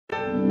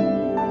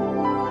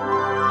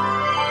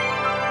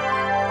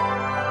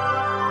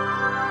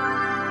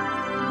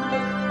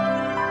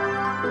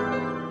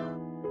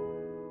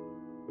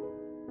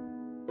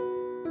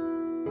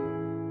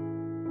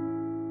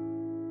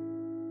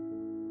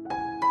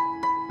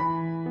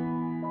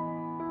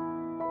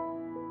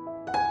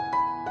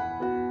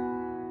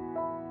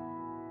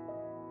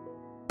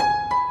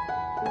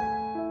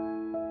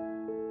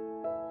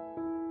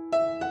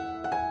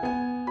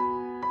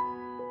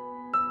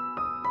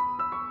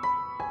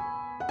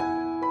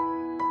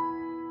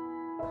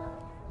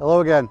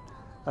Hello again,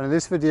 and in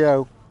this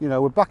video,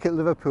 we're back at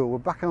Liverpool, we're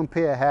back on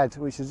Pier Head,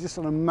 which is just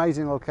an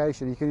amazing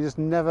location. You can just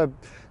never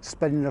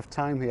spend enough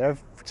time here.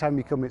 Every time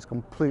you come it's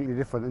completely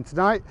different, and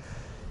tonight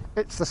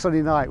it's the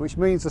sunny night, which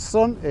means the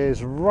sun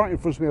is right in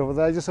front of me over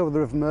there, just over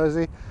the River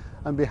Mersey,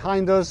 and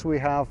behind us we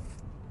have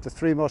the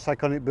three most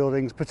iconic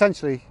buildings,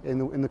 potentially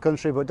in the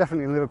country, but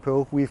definitely in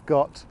Liverpool. We've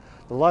got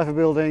the Liver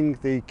building,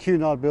 the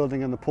Cunard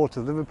building and the Port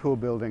of Liverpool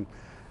building.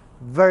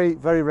 Very,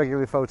 very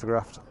regularly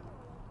photographed.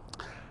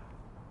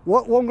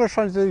 What I'm going to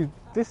try to do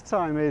this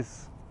time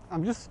is,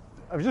 I've just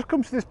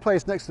come to this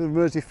place next to the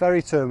Mersey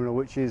ferry terminal,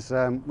 which is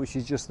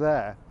just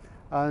there,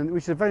 and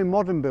which is a very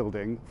modern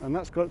building, and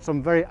that's got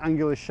some very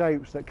angular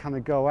shapes that kind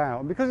of go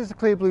out. And because it's a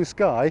clear blue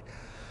sky,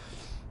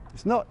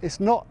 it's not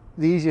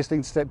the easiest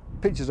thing to take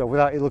pictures of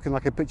without it looking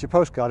like a picture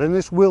postcard, and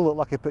this will look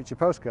like a picture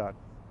postcard.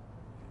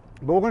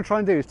 But what we're going to try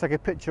and do is take a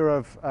picture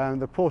of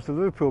the Port of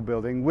Liverpool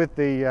building with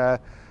the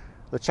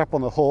chap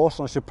on the horse,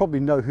 and I should probably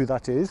know who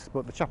that is,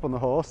 but the chap on the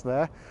horse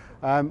there,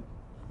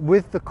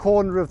 with the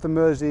corner of the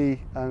Mersey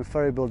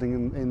ferry building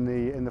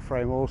in the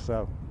frame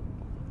also.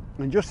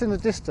 And just in the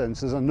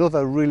distance there's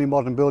another really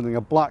modern building,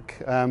 a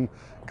black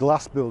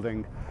glass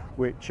building,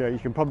 which you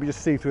can probably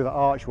just see through the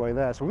archway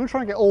there. So we're going to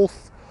try and get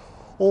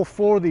all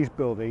four of these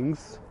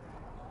buildings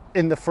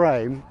in the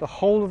frame, the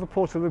whole of the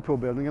Port of Liverpool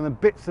building and then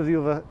bits of the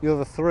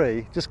other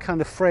three, just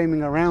kind of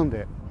framing around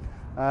it.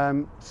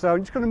 So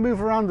I'm just going to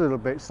move around a little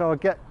bit, so I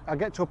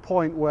get to a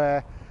point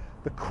where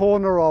the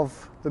corner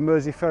of the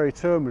Mersey ferry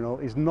terminal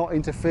is not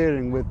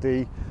interfering with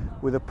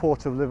the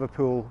Port of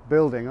Liverpool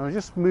building. And I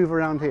just move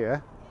around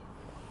here.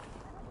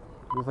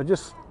 If I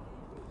just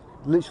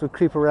literally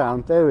creep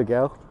around, there we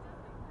go.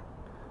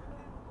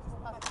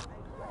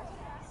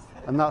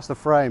 And that's the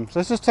frame. So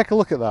let's just take a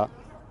look at that.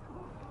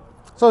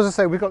 So as I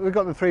say, we've got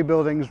the three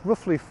buildings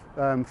roughly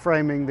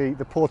framing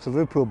the Port of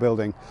Liverpool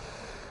building.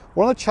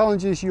 One of the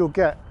challenges you'll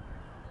get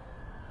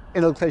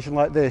in a location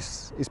like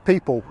this is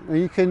people.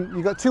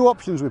 You've got two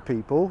options with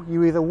people.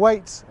 You either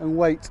wait and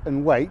wait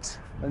and wait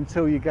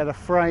until you get a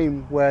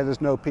frame where there's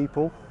no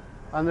people,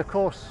 and of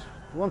course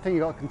one thing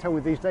you can tell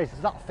with these days is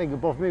that thing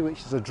above me,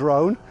 which is a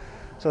drone.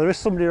 So there is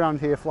somebody around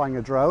here flying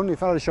a drone.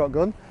 If I had a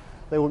shotgun,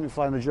 they wouldn't be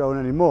flying a drone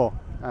anymore,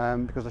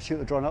 because I shoot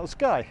the drone out of the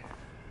sky.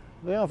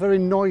 They are very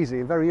noisy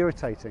and very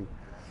irritating.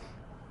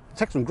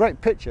 Take some great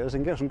pictures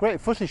and get some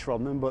great footage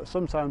from them, but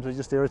sometimes they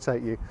just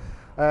irritate you.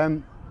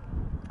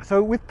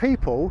 So with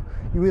people,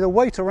 you either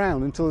wait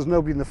around until there's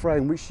nobody in the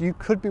frame, which you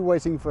could be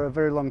waiting for a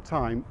very long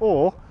time,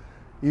 or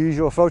you use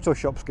your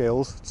Photoshop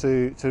skills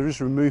to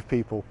just remove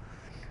people.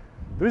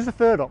 There is a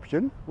third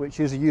option, which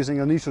is using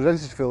a neutral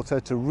density filter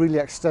to really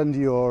extend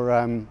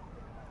your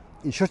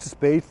shutter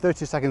speed,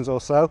 30 seconds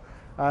or so,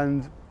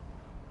 and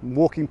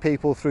walking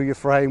people through your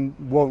frame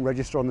won't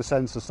register on the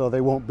sensor, so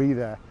they won't be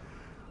there.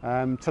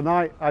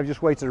 Tonight I've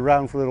just waited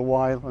around for a little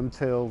while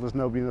until there's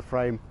nobody in the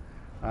frame,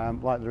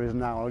 like there is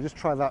now. I'll just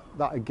try that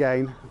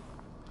again.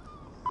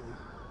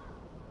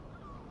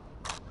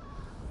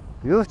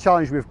 The other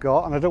challenge we've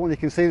got, and I don't want you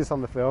can see this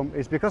on the film,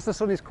 is because the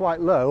sun is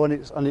quite low and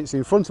it's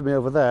in front of me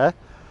over there,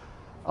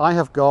 I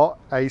have got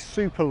a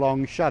super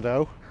long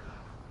shadow,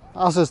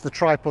 as is the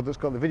tripod that's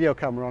got the video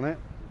camera on it,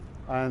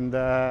 and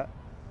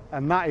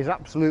that is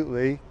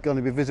absolutely going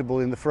to be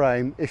visible in the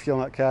frame if you're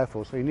not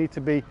careful. So you need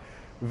to be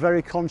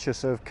very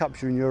conscious of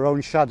capturing your own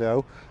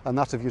shadow and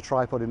that of your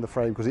tripod in the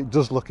frame, because it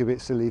does look a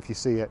bit silly if you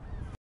see it.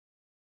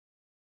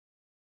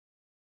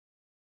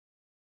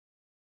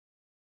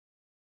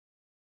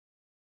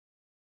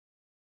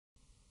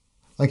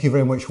 Thank you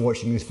very much for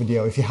watching this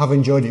video. If you have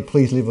enjoyed it,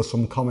 please leave us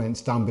some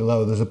comments down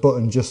below. There's a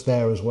button just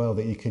there as well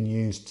that you can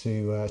use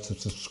to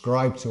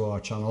subscribe to our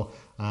channel.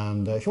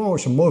 And if you want to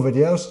watch some more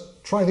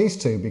videos, try these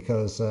two,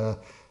 because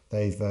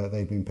they've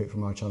been picked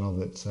from our channel.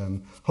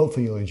 That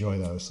hopefully you'll enjoy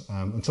those.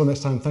 Until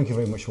next time, thank you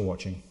very much for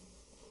watching.